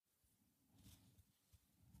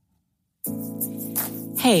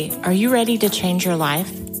Hey, are you ready to change your life?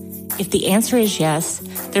 If the answer is yes,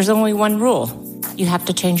 there's only one rule. You have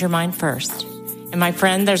to change your mind first. And my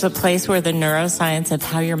friend, there's a place where the neuroscience of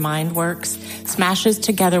how your mind works smashes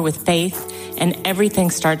together with faith and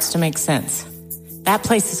everything starts to make sense. That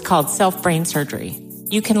place is called self-brain surgery.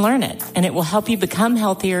 You can learn it, and it will help you become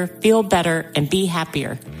healthier, feel better, and be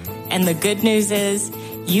happier. And the good news is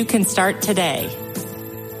you can start today.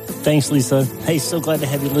 Thanks, Lisa. Hey, so glad to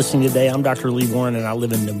have you listening today. I'm Dr. Lee Warren, and I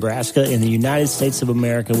live in Nebraska in the United States of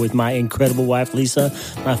America with my incredible wife, Lisa,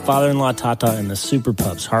 my father-in-law, Tata, and the super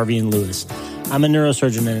pups, Harvey and Lewis. I'm a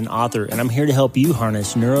neurosurgeon and an author, and I'm here to help you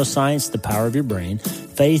harness neuroscience, the power of your brain,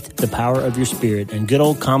 faith, the power of your spirit, and good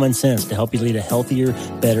old common sense to help you lead a healthier,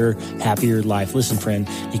 better, happier life. Listen, friend,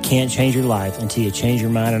 you can't change your life until you change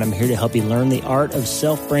your mind, and I'm here to help you learn the art of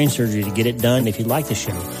self-brain surgery to get it done. If you like the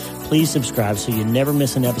show, please subscribe so you never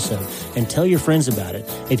miss an episode, and tell your friends about it.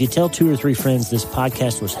 If you tell 2 or 3 friends this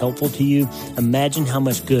podcast was helpful to you, imagine how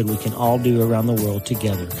much good we can all do around the world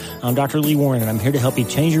together. I'm Dr. Lee Warren, and I'm here to help you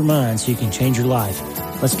change your mind so you can change your life.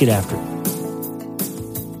 Let's get after it.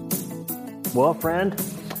 Well, friend,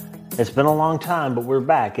 it's been a long time, but we're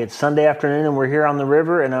back. It's Sunday afternoon, and we're here on the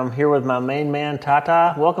river, and I'm here with my main man,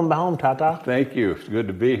 Tata. Welcome home, Tata. Thank you. It's good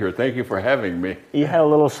to be here. Thank you for having me. You had a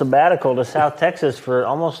little sabbatical to South Texas for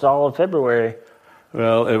almost all of February.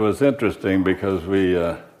 Well, it was interesting because we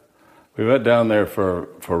went down there for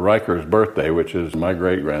Riker's birthday, which is my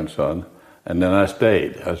great-grandson, and then I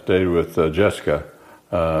stayed. I stayed with Jessica,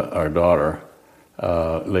 our daughter,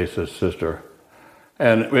 Lisa's sister.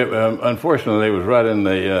 And unfortunately, it was right in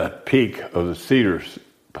the peak of the cedar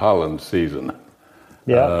pollen season.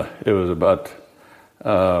 Yeah. It was about,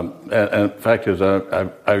 and in fact,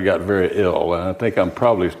 I got very ill, and I think I'm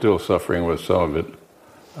probably still suffering with some of it.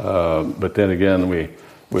 But then again,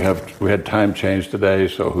 we had time change today,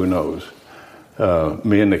 so who knows?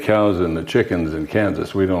 Me and the cows and the chickens in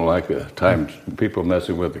Kansas, we don't like the time people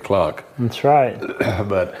messing with the clock. That's right.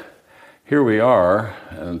 But here we are,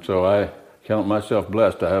 and so I count myself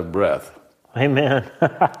blessed to have breath. Amen.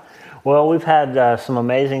 Well, we've had some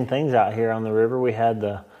amazing things out here on the river. We had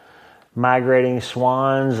the migrating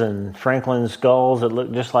swans and Franklin's gulls that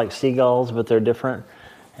look just like seagulls, but they're different.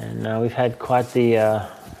 And we've had quite the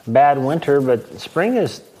bad winter, but spring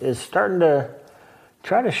is starting to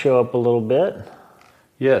try to show up a little bit.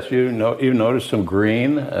 Yes, you noticed some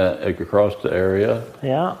green across the area.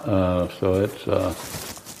 Yeah. So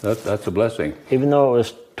that's a blessing. Even though it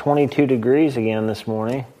was 22 degrees again this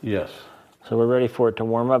morning. Yes. So we're ready for it to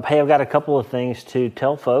warm up. Hey, I've got a couple of things to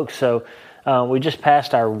tell folks. So we just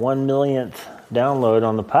passed our 1 millionth download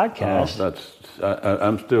on the podcast. Oh,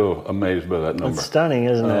 I'm still amazed by that number. It's stunning,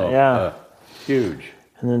 isn't it? Yeah. Huge.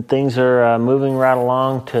 And then things are moving right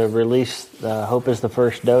along to release Hope is the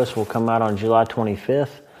First Dose. Will come out on July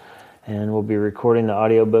 25th. And we'll be recording the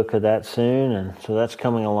audiobook of that soon. And so that's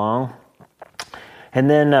coming along. And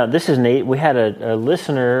then this is neat. We had a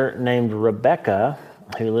listener named Rebecca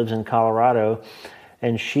who lives in Colorado,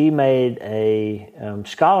 and she made a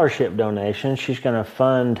scholarship donation. She's going to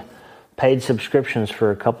fund paid subscriptions for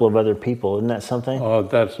a couple of other people. Isn't that something? Oh,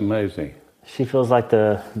 that's amazing. She feels like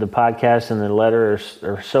the podcast and the letter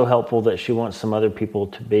are so helpful that she wants some other people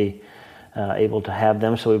to be able to have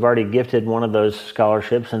them. So we've already gifted one of those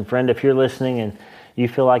scholarships. And friend, if you're listening and you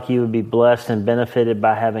feel like you would be blessed and benefited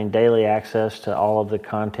by having daily access to all of the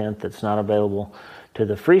content that's not available to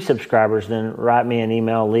the free subscribers, then write me an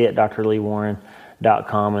email,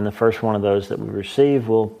 lee@drleewarren.com, and the first one of those that we receive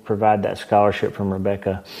will provide that scholarship from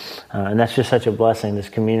Rebecca. And that's just such a blessing. This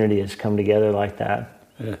community has come together like that.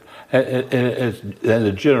 Yeah. And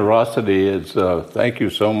the generosity is, thank you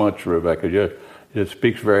so much, Rebecca. It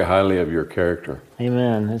speaks very highly of your character.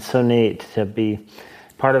 Amen. It's so neat to be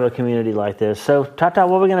part of a community like this. So, Tata,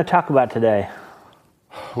 what are we going to talk about today?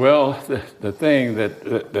 Well, the thing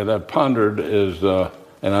that I've pondered is,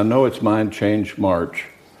 and I know it's Mind Change March,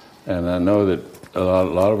 and I know that a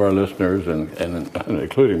lot of our listeners, and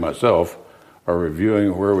including myself, are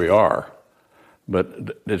reviewing where we are.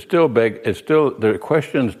 But the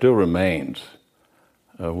question still remains.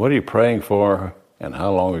 What are you praying for, and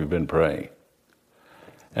how long have you been praying?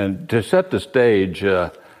 And to set the stage,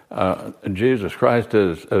 Jesus Christ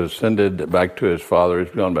has ascended back to his Father.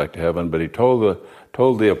 He's gone back to heaven, but he told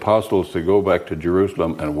the apostles to go back to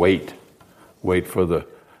Jerusalem and wait for the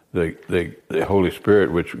Holy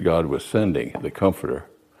Spirit, which God was sending, the Comforter.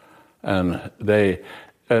 And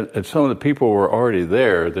some of the people were already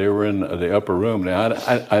there. They were in the upper room. Now,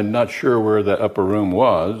 I'm not sure where that upper room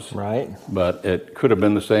was, right? But it could have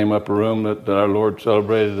been the same upper room that our Lord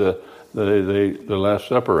celebrated the Last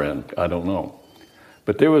Supper in. I don't know.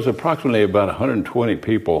 But there was approximately about 120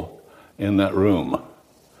 people in that room,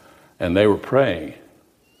 and they were praying.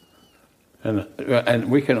 And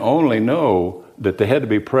we can only know that they had to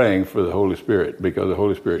be praying for the Holy Spirit because the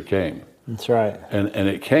Holy Spirit came. That's right. And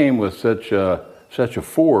it came with such a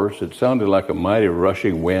force. It sounded like a mighty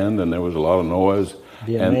rushing wind, and there was a lot of noise.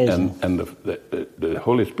 Be amazing. And the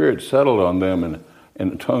Holy Spirit settled on them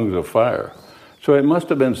in tongues of fire. So it must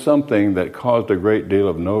have been something that caused a great deal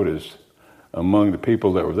of notice among the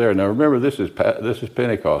people that were there. Now remember, this is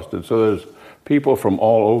Pentecost, and so there's people from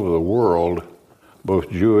all over the world, both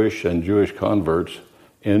Jewish and Jewish converts,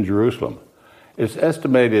 in Jerusalem. It's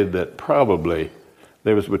estimated that probably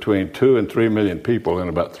there was between 2 and 3 million people in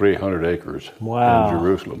about 300 acres in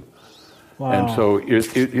Jerusalem. Wow. And so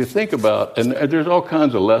you think about, and there's all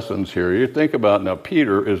kinds of lessons here. You think about, now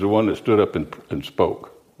Peter is the one that stood up and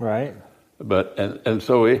spoke. Right. But and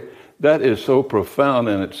so that is so profound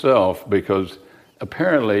in itself, because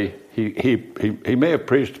apparently he may have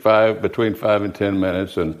preached between 5 and 10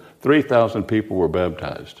 minutes, and 3,000 people were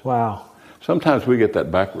baptized. Wow. Sometimes we get that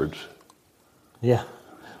backwards. Yeah.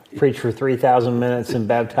 Preach for 3,000 minutes and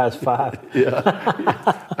baptize 5.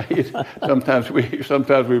 Yeah. Sometimes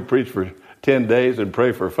we preach for 10 days and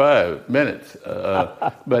pray for 5 minutes.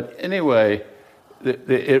 But anyway,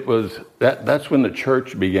 it was that's when the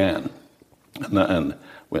church began. And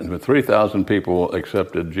when 3,000 people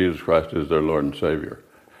accepted Jesus Christ as their Lord and Savior.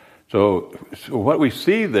 So what we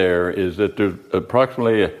see there is that there's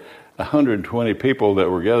approximately 120 people that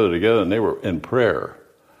were gathered together, and they were in prayer.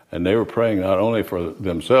 And they were praying not only for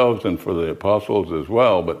themselves and for the apostles as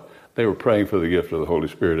well, but they were praying for the gift of the Holy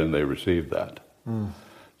Spirit, and they received that.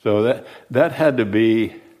 So that had to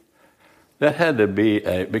be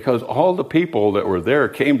because all the people that were there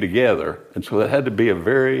came together, and so that had to be a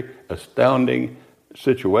very astounding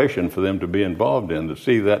situation for them to be involved in, to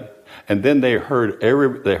see that. And then they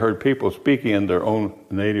heard people speaking in their own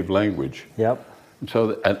native language. Yep.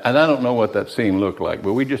 So, and I don't know what that scene looked like,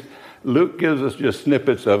 but Luke gives us just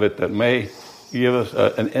snippets of it that may give us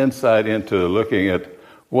an insight into looking at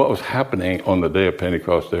what was happening on the day of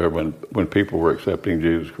Pentecost there when people were accepting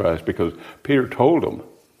Jesus Christ, because Peter told them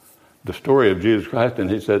the story of Jesus Christ, and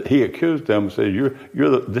he accused them and said,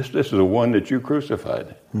 this is the one that you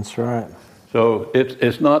crucified. That's right. So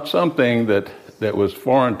it's not something that was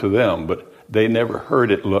foreign to them, but they never heard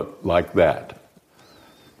it look like that.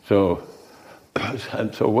 So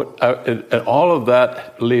all of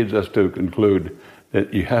that leads us to conclude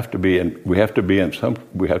that we have to be in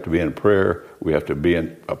prayer. We have to be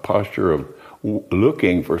in a posture of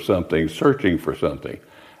looking for something, searching for something,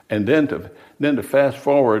 and then to fast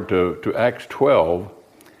forward to Acts 12,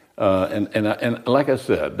 and like I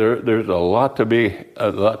said, there's a lot to be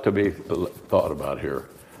thought about here.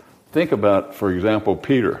 Think about, for example,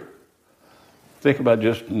 Peter. Think about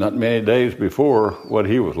just not many days before what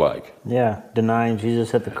he was like. Yeah, denying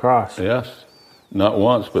Jesus at the cross. Yes, not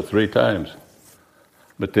once, but 3 times.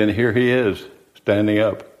 But then here he is, standing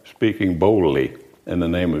up, speaking boldly in the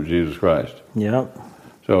name of Jesus Christ. Yep.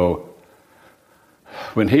 So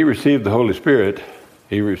when he received the Holy Spirit,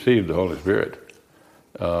 he received the Holy Spirit.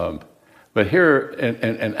 But here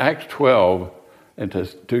in Acts 12, and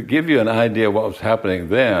to give you an idea of what was happening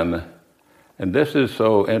then, and this is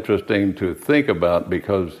so interesting to think about,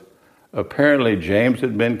 because apparently James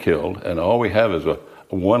had been killed, and all we have is a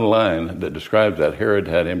one line that describes that. Herod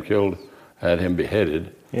had him killed, had him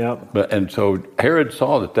beheaded. Yep. And so Herod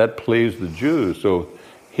saw that pleased the Jews, so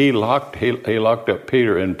he locked up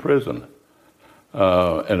Peter in prison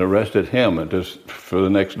and arrested him, and just for the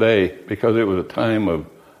next day, because it was a time of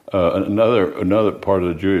another part of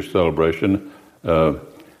the Jewish celebration.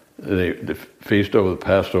 The feast over the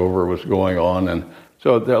Passover was going on, and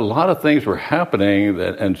so a lot of things were happening,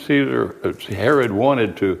 and Herod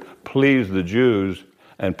wanted to please the Jews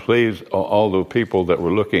and please all the people that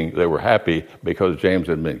were looking. They were happy because James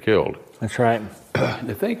had been killed. That's right.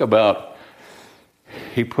 To think about,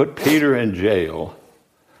 he put Peter in jail,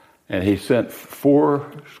 and he sent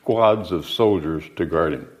 4 squads of soldiers to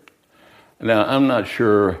guard him. Now, I'm not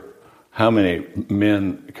sure how many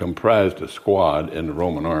men comprised a squad in the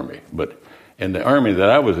Roman army, but in the army that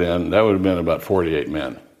I was in, that would have been about 48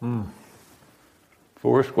 men.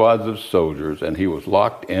 4 squads of soldiers, and he was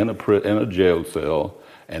locked in a jail cell,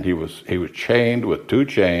 and he was chained with 2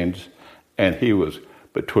 chains, and he was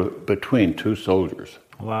between 2 soldiers.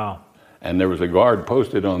 Wow. And there was a guard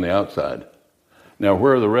posted on the outside. Now,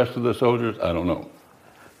 where are the rest of the soldiers? I don't know.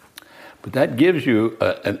 But that gives you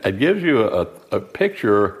a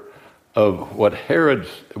picture of what Herod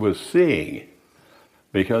was seeing,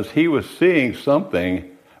 because he was seeing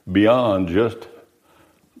something beyond just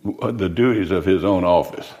the duties of his own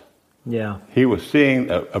office. Yeah. He was seeing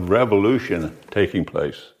a revolution taking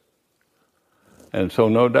place. And so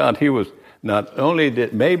no doubt he was, not only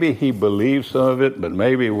did, maybe he believed some of it, but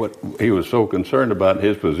maybe what he was so concerned about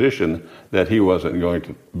his position that he wasn't going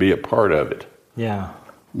to be a part of it. Yeah.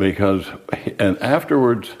 Because, and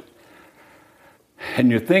afterwards,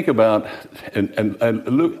 and you think about, and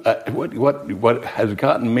Luke, what has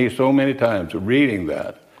gotten me so many times reading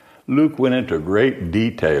that, Luke went into great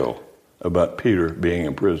detail about Peter being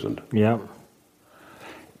imprisoned. Yep.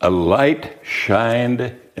 A light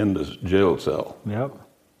shined in the jail cell. Yep.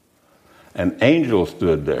 An angel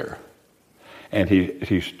stood there. And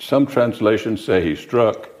he some translations say he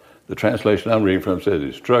struck, the translation I'm reading from says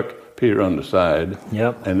he struck Peter on the side.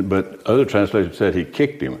 Yep. But other translations said he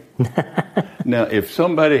kicked him. Now, if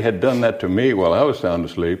somebody had done that to me while I was sound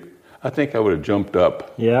asleep, I think I would have jumped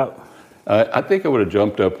up. Yep. I think I would have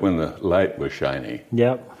jumped up when the light was shining.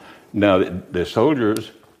 Yep. Now, the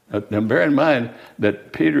soldiers, now bear in mind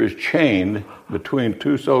that Peter is chained between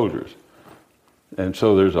two soldiers. And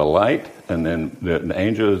so there's a light, and then the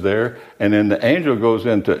angel is there, and then the angel goes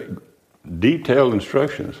into detailed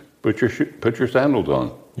instructions. Put your sandals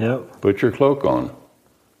on. Yep. Put your cloak on.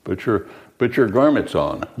 Put your garments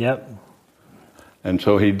on. Yep. And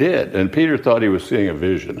so he did. And Peter thought he was seeing a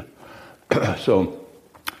vision. So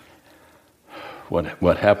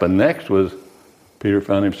what happened next was Peter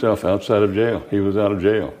found himself outside of jail. He was out of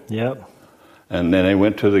jail. Yep. And then they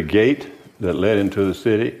went to the gate that led into the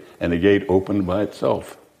city, and the gate opened by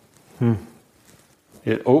itself.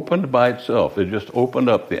 It opened by itself. It just opened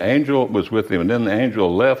up. The angel was with him, and then the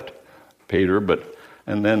angel left Peter,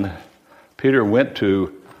 and then Peter went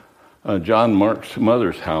to John Mark's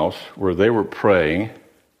mother's house where they were praying.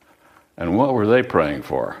 And what were they praying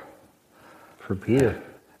for? For Peter.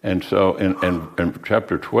 And so in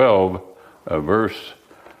chapter 12, verse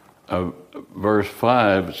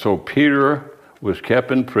 5, so Peter was kept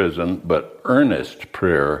in prison, but earnest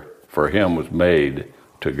prayer for him was made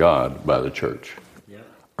to God by the church. Yep.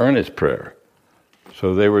 Earnest prayer.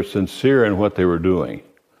 So they were sincere in what they were doing.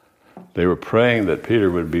 They were praying that Peter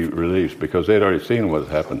would be released because they'd already seen what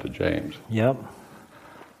had happened to James. Yep.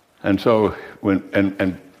 And so when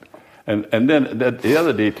and then the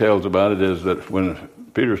other details about it is that when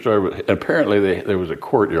Peter started, apparently there was a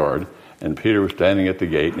courtyard, and Peter was standing at the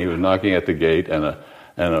gate, and he was knocking at the gate, and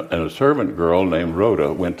a servant girl named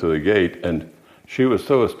Rhoda went to the gate, and she was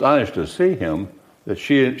so astonished to see him that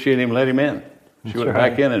she didn't even let him in. She went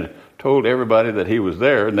back in and told everybody that he was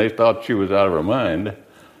there, and they thought she was out of her mind,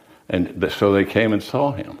 and so they came and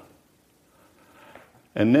saw him.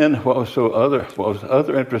 And then what was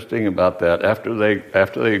other interesting about that, after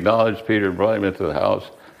they acknowledged Peter and brought him into the house,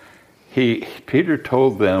 Peter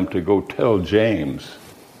told them to go tell James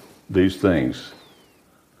these things.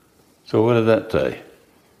 So what did that say?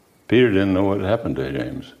 Peter didn't know what had happened to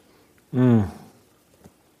James.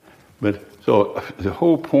 But so the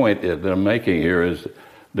whole point that I'm making here is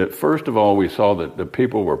that first of all we saw that the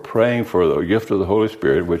people were praying for the gift of the Holy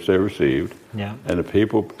Spirit, which they received, and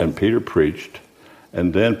Peter preached,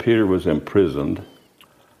 and then Peter was imprisoned,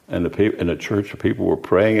 and in the church people were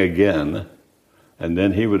praying again, and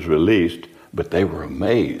then he was released, but they were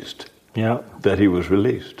amazed that he was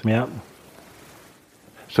released.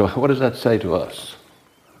 So what does that say to us?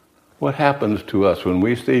 What happens to us when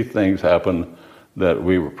we see things happen that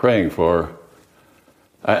we were praying for?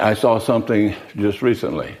 I saw something just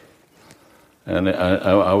recently, and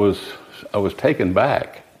I was taken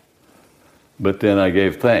back. But then I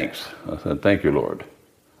gave thanks. I said, "Thank you, Lord,"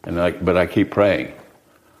 but I keep praying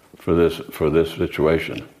for this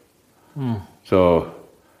situation. So,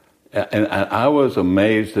 and I was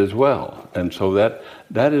amazed as well. And so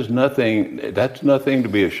that is nothing. That's nothing to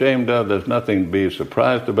be ashamed of. There's nothing to be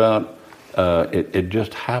surprised about. It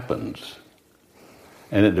just happens,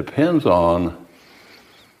 and it depends on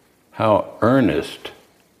how earnest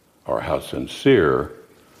or how sincere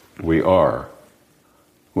we are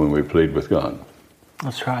when we plead with God.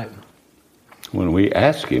 That's right. When we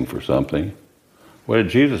ask Him for something, what did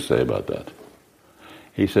Jesus say about that?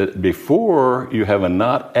 He said, "Before you have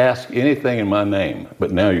not asked anything in my name,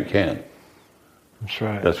 but now you can." That's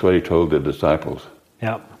right. That's what He told the disciples.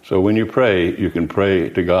 Yep. So when you pray, you can pray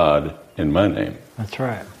to God in my name. That's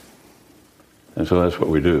right. And so that's what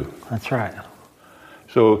we do. That's right.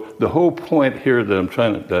 So the whole point here that I'm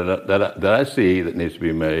trying to, that I see that needs to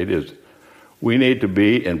be made is we need to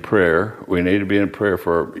be in prayer. We need to be in prayer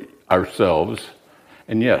for ourselves.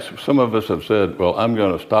 And yes, some of us have said, well, I'm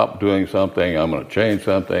going to stop doing something. I'm going to change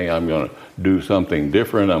something. I'm going to do something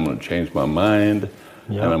different. I'm going to change my mind.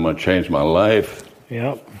 And I'm going to change my life.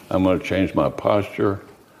 I'm going to change my posture.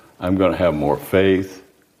 I'm going to have more faith.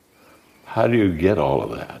 How do you get all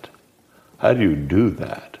of that? How do you do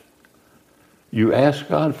that? You ask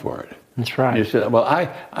God for it. That's right. You say, well,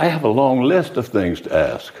 I have a long list of things to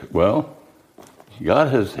ask. Well, He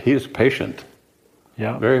is patient.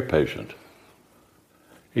 Yeah. Very patient.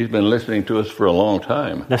 He's been listening to us for a long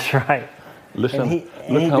time. That's right. Listen,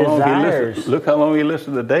 And look how long he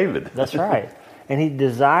listened to David. That's right. And he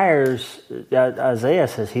desires, Isaiah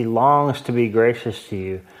says, he longs to be gracious to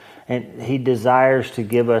you. And he desires to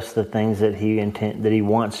give us the things that he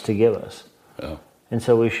wants to give us. Yeah. And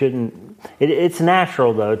so we shouldn't, it's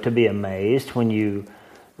natural though to be amazed when you,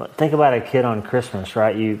 think about a kid on Christmas,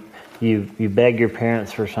 right? You beg your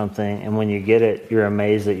parents for something, and when you get it, you're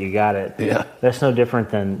amazed that you got it. Yeah. That's no different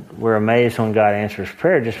than we're amazed when God answers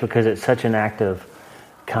prayer, just because it's such an act of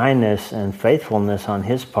kindness and faithfulness on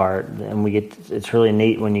His part, and it's really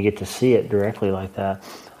neat when you get to see it directly like that.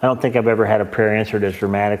 I don't think I've ever had a prayer answered as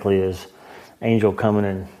dramatically as Angel coming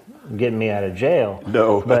and getting me out of jail.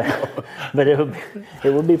 No, but it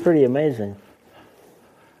would be pretty amazing.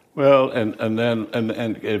 Well, and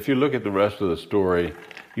if you look at the rest of the story,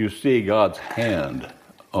 you see God's hand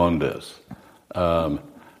on this. The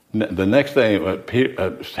next thing,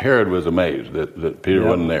 Herod was amazed that Peter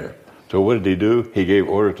wasn't there. So what did he do? He gave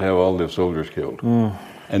order to have all the soldiers killed.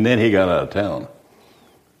 And then he got out of town.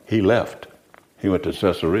 He left. He went to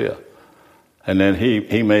Caesarea. And then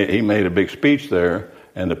he made a big speech there,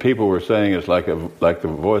 and the people were saying it's like the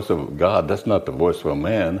voice of God. That's not the voice of a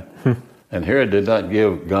man. And Herod did not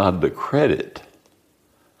give God the credit.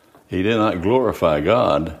 He did not glorify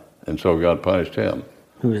God, and so God punished him.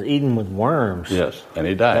 He was eaten with worms. Yes, and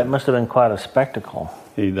he died. That must have been quite a spectacle.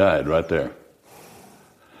 He died right there.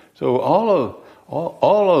 So all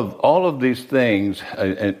of these things,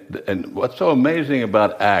 and what's so amazing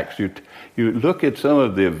about Acts, you look at some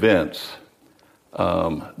of the events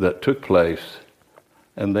that took place,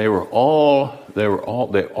 and they all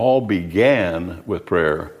began with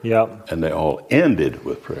prayer. Yep. And they all ended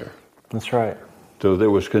with prayer. That's right. So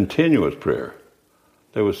there was continuous prayer.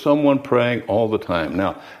 There was someone praying all the time.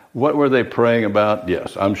 Now, what were they praying about?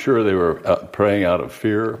 Yes, I'm sure they were praying out of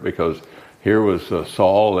fear, because here was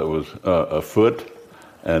Saul that was afoot,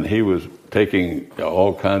 and he was taking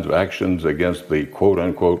all kinds of actions against the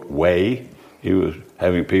quote-unquote way. He was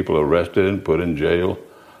having people arrested and put in jail.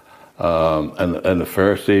 And the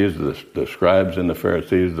Pharisees, the scribes and the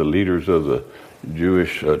Pharisees, the leaders of the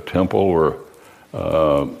Jewish temple were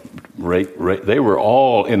they were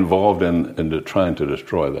all involved in trying to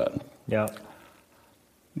destroy that. Yeah.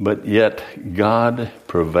 But yet God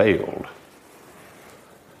prevailed,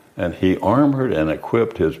 and He armored and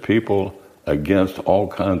equipped His people against all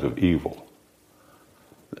kinds of evil.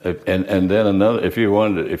 And then another, if you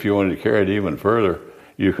wanted to carry it even further,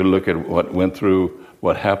 you could look at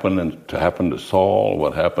what happened to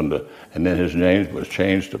Saul, and then his name was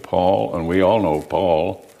changed to Paul, and we all know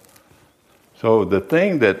Paul. So the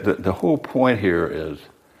thing the whole point here is,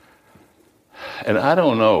 and I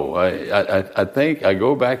don't know, I think I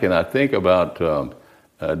go back and I think about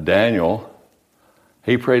Daniel.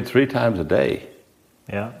 He prayed 3 times a day.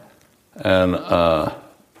 Yeah. And I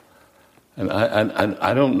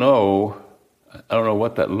don't know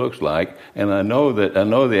what that looks like. And I know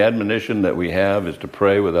the admonition that we have is to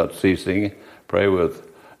pray without ceasing, pray,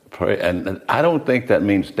 and I don't think that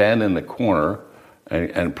means stand in the corner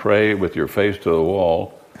and pray with your face to the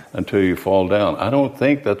wall until you fall down. I don't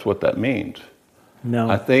think that's what that means. No.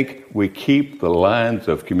 I think we keep the lines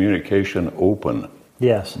of communication open.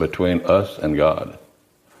 Yes. Between us and God.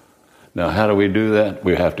 Now, how do we do that?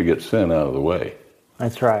 We have to get sin out of the way.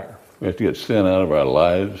 That's right. We have to get sin out of our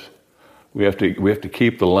lives. We have to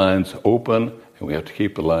keep the lines open, and we have to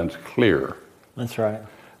keep the lines clear. That's right.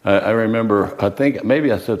 I remember, I think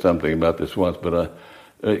maybe I said something about this once, but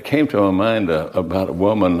it came to my mind about a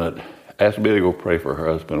woman that asked me to go pray for her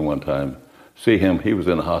husband one time. See him, he was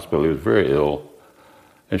in the hospital, he was very ill.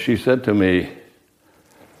 And she said to me,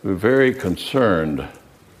 very concerned,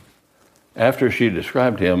 after she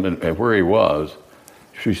described him and where he was,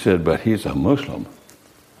 she said, but he's a Muslim.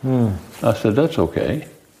 I said, that's okay.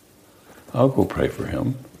 I'll go pray for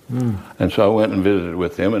him. And so I went and visited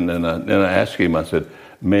with him, and then I asked him, I said,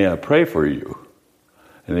 may I pray for you?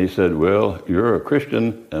 And he said, well, you're a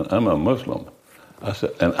Christian and I'm a Muslim. I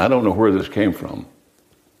said, and I don't know where this came from.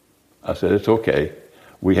 I said, it's okay.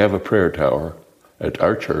 We have a prayer tower at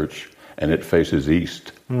our church, and it faces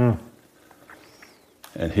east. And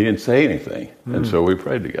he didn't say anything, and so we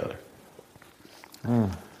prayed together.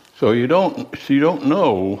 So you don't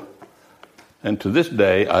know, and to this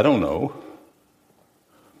day, I don't know.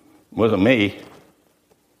 It wasn't me.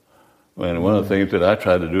 And one of the things that I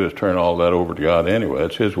try to do is turn all that over to God anyway.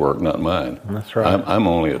 It's His work, not mine. That's right. I'm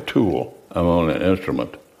only a tool. I'm only an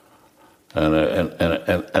instrument. And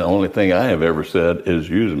the only thing I have ever said is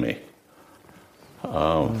use me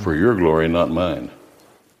for your glory, not mine.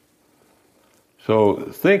 So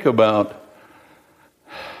think about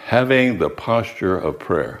having the posture of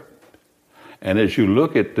prayer. And as you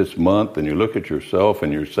look at this month and you look at yourself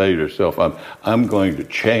and you say to yourself, I'm going to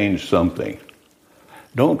change something.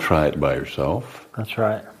 Don't try it by yourself. That's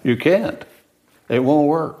right. You can't. It won't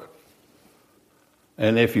work.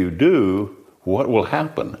 And if you do, what will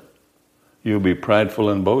happen? You'll be prideful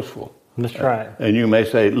and boastful. That's right. And you may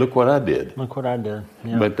say, look what I did. Look what I did.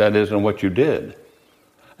 Yeah. But that isn't what you did.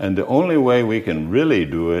 And the only way we can really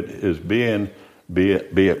do it is be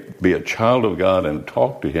a child of God and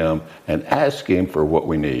talk to Him and ask Him for what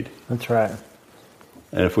we need. That's right.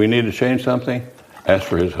 And if we need to change something, ask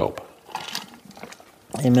for His help.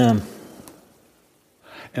 Amen.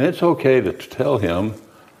 And it's okay to tell Him,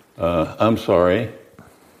 I'm sorry,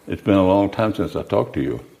 it's been a long time since I talked to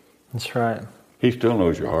you. That's right. He still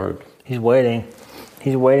knows your heart. He's waiting.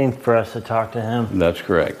 He's waiting for us to talk to Him. That's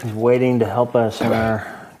correct. He's waiting to help us in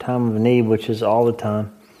our time of need, which is all the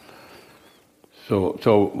time.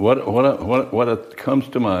 So what comes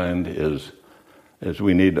to mind is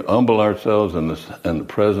we need to humble ourselves in the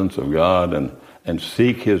presence of God and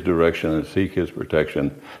seek His direction and seek His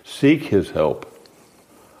protection, seek His help.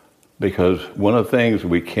 Because one of the things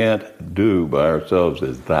we can't do by ourselves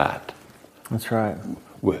is that. That's right.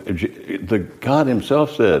 God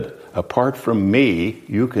Himself said, apart from me,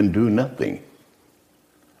 you can do nothing.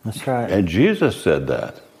 That's right. And Jesus said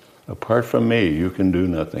that. Apart from me, you can do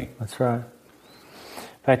nothing. That's right.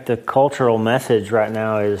 In fact, the cultural message right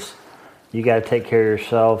now is you got to take care of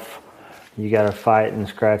yourself. You got to fight and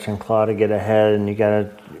scratch and claw to get ahead, and you got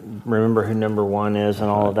to remember who number one is and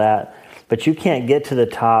all of that. But you can't get to the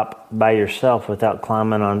top by yourself without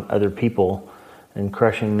climbing on other people and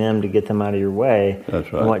crushing them to get them out of your way.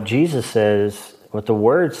 That's right. And what Jesus says, what the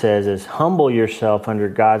Word says is humble yourself under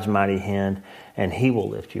God's mighty hand and He will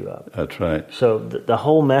lift you up. That's right. So the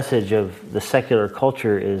whole message of the secular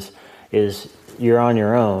culture is you're on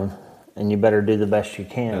your own and you better do the best you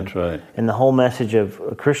can. That's right. And the whole message of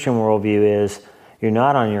a Christian worldview is you're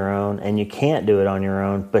not on your own and you can't do it on your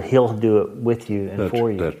own, but He'll do it with you and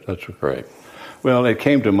for you. That's great. Well, it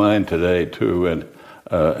came to mind today too, and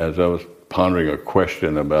as I was pondering a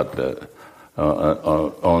question about that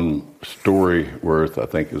on Storyworth, I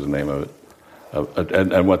think is the name of it.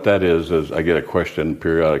 And what that is I get a question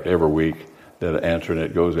periodic every week that answer, and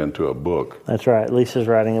it goes into a book. That's right. Lisa's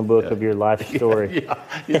writing a book of your life story.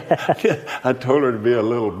 Yeah. I told her to be a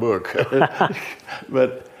little book.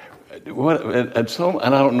 But and I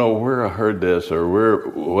don't know where I heard this or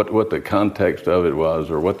what the context of it was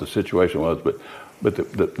or what the situation was, but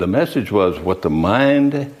the message was what the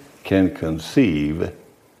mind can conceive,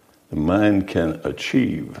 the mind can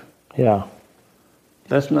achieve. Yeah.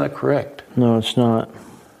 That's not correct. No, it's not.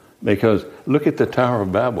 Because look at the Tower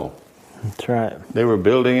of Babel. That's right. They were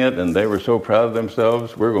building it, and they were so proud of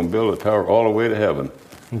themselves, we're going to build a tower all the way to heaven.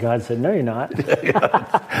 And God said, no, you're not.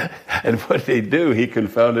 And what did He do? He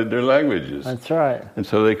confounded their languages. That's right. And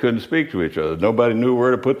so they couldn't speak to each other. Nobody knew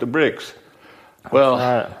where to put the bricks. Well,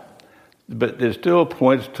 right. But it still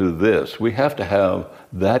points to this. We have to have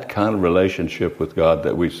that kind of relationship with God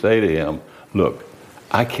that we say to Him, look,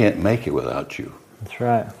 I can't make it without you. That's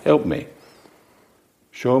right. Help me.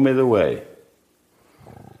 Show me the way.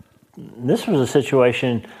 This was a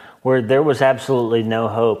situation where there was absolutely no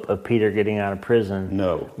hope of Peter getting out of prison.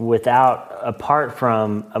 No. Apart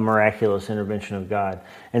from a miraculous intervention of God.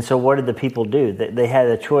 And so what did the people do? They had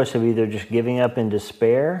a choice of either just giving up in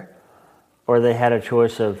despair, or they had a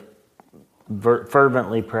choice of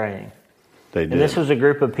fervently praying. They did. And this was a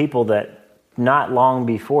group of people that not long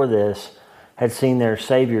before this had seen their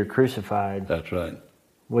Savior crucified. That's right.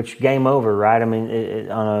 Which game over, right? I mean,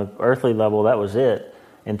 on an earthly level, that was it.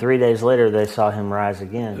 And 3 days later, they saw Him rise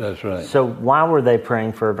again. That's right. So why were they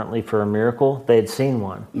praying fervently for a miracle? They had seen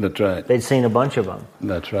one. That's right. They'd seen a bunch of them.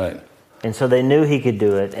 That's right. And so they knew He could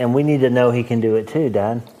do it. And we need to know He can do it too,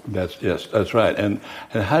 Dad. Yes, that's right. And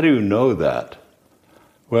how do you know that?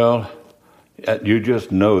 Well, you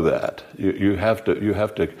just know that. You have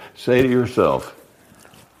to say to yourself,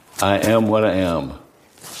 I am what I am,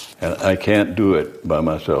 and I can't do it by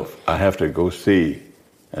myself. I have to go see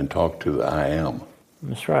and talk to the I am.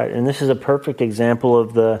 That's right. And this is a perfect example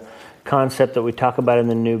of the concept that we talk about in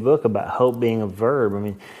the new book about hope being a verb. I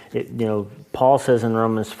mean, Paul says in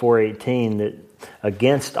Romans 4:18 that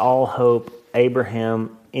against all hope,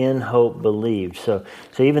 Abraham in hope believed. So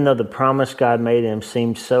even though the promise God made him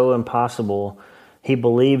seemed so impossible, he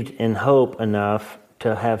believed in hope enough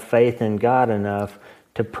to have faith in God enough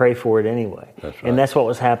to pray for it anyway. That's right. And that's what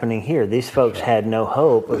was happening here. These folks had no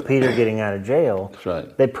hope of Peter getting out of jail. That's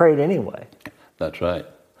right. They prayed anyway. That's right.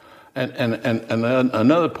 And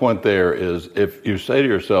another point there is, if you say to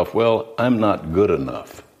yourself, well, I'm not good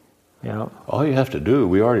enough. Yeah. All you have to do,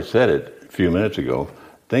 we already said it a few minutes ago,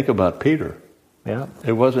 think about Peter. Yeah.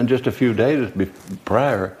 It wasn't just a few days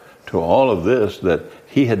prior to all of this that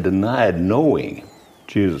he had denied knowing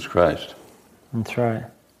Jesus Christ. That's right.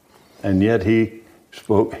 And yet he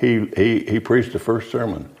spoke, he preached the first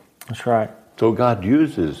sermon. That's right. So God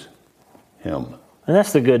uses him. And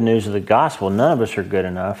that's the good news of the gospel. None of us are good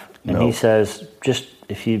enough. And No. he says, just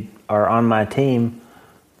if you are on my team,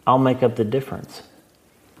 I'll make up the difference.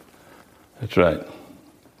 That's right.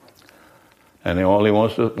 And all he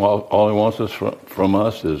wants us from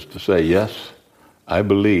us is to say, yes, I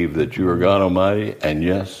believe that you are God Almighty, and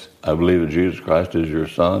yes, I believe that Jesus Christ is your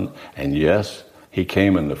Son, and yes, he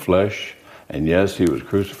came in the flesh, and yes, he was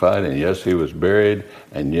crucified, and yes, he was buried,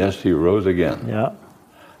 and yes, he rose again. Yeah.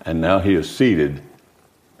 And now he is seated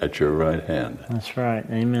at your right hand. That's right.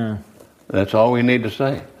 Amen. That's all we need to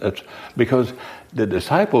say. That's because the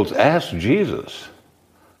disciples asked Jesus,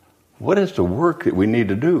 what is the work that we need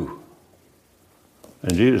to do?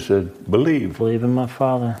 And Jesus said, believe. Believe in my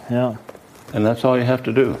Father. Yeah. And that's all you have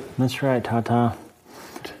to do. That's right, Tata.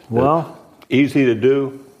 Well, easy to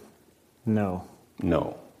do? no.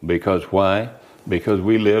 No. Because why? Because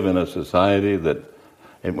we live in a society that,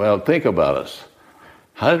 well, think about us.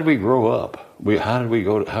 How did we grow up?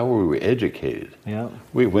 How were we educated? Yeah.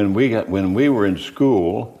 When we were in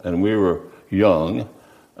school and we were young,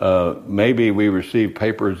 maybe we received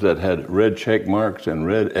papers that had red check marks and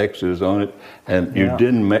red X's on it, and you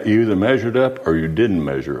either measured up or you didn't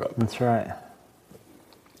measure up. That's right.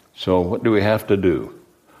 So what do we have to do?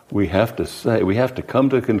 We have to come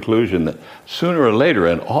to the conclusion that sooner or later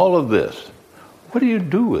in all of this, what do you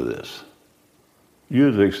do with this? You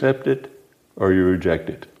either accept it or you reject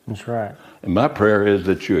it. That's right. And my prayer is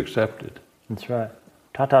that you accept it. That's right.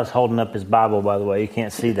 Tata's holding up his Bible, by the way. You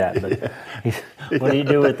can't see that, but what do you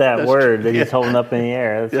do with that word that he's holding up in the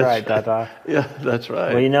air? That's right, Tata. Yeah, that's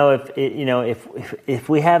right. Well, if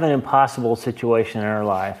we have an impossible situation in our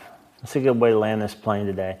life, that's a good way to land this plane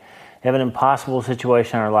today. We have an impossible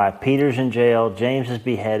situation in our life. Peter's in jail. James is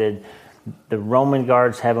beheaded. The Roman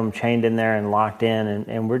guards have them chained in there and locked in,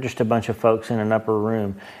 and we're just a bunch of folks in an upper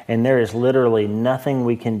room. And there is literally nothing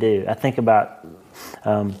we can do. I think about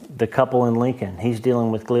the couple in Lincoln. He's dealing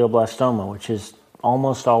with glioblastoma, which is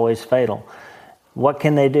almost always fatal. What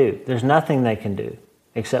can they do? There's nothing they can do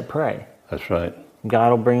except pray. That's right.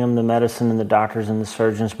 God will bring them the medicine and the doctors and the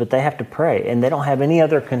surgeons, but they have to pray, and they don't have any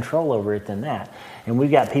other control over it than that. And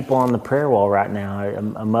we've got people on the prayer wall right now.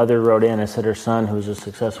 A mother wrote in and said her son, who's a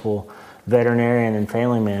successful veterinarian and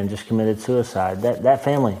family man, just committed suicide. That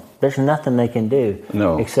family, there's nothing they can do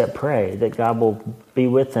except pray that God will be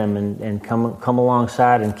with them and come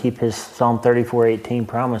alongside and keep his Psalm 34:18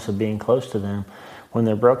 promise of being close to them when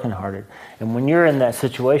they're brokenhearted. And when you're in that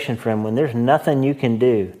situation, friend, when there's nothing you can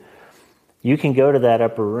do, you can go to that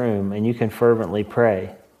upper room and you can fervently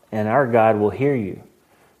pray, and our God will hear you.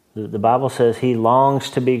 The Bible says he longs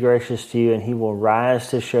to be gracious to you, and he will rise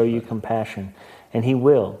to show you compassion. And he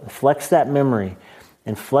will. Flex that memory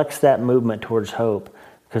and flex that movement towards hope,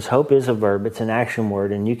 because hope is a verb. It's an action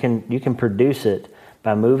word, and you can produce it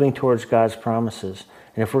by moving towards God's promises.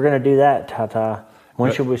 And if we're going to do that, Tata,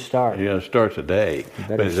 when should we start? You got to start today.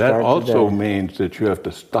 But that also means that you have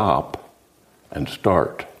to stop and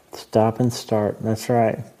start. Stop and start. That's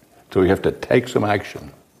right. So you have to take some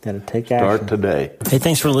action. Got to take action. Start today. Hey,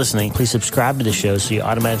 thanks for listening. Please subscribe to the show so you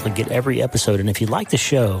automatically get every episode. And if you like the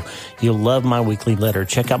show, you'll love my weekly letter.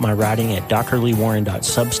 Check out my writing at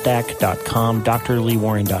drleewarren.substack.com,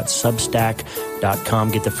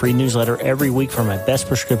 drleewarren.substack.com. Get the free newsletter every week for my best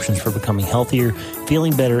prescriptions for becoming healthier,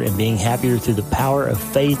 feeling better, and being happier through the power of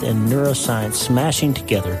faith and neuroscience smashing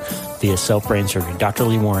together via self-brain surgery.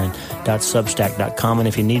 drleewarren.substack.com. And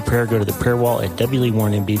if you need prayer, go to the prayer wall at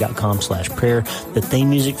wleewarrenmd.com/prayer. The theme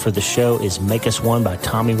music for the show is Make Us One by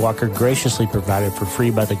Tommy Walker, graciously provided for free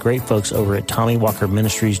by the great folks over at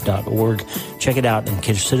TommyWalkerMinistries.org. Check it out and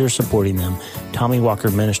consider supporting them.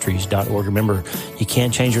 TommyWalkerMinistries.org. Remember, you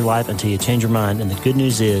can't change your life until you change your mind, and the good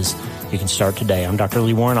news is you can start today. I'm Dr.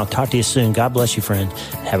 Lee Warren. I'll talk to you soon. God bless you, friend.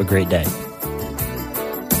 Have a great day.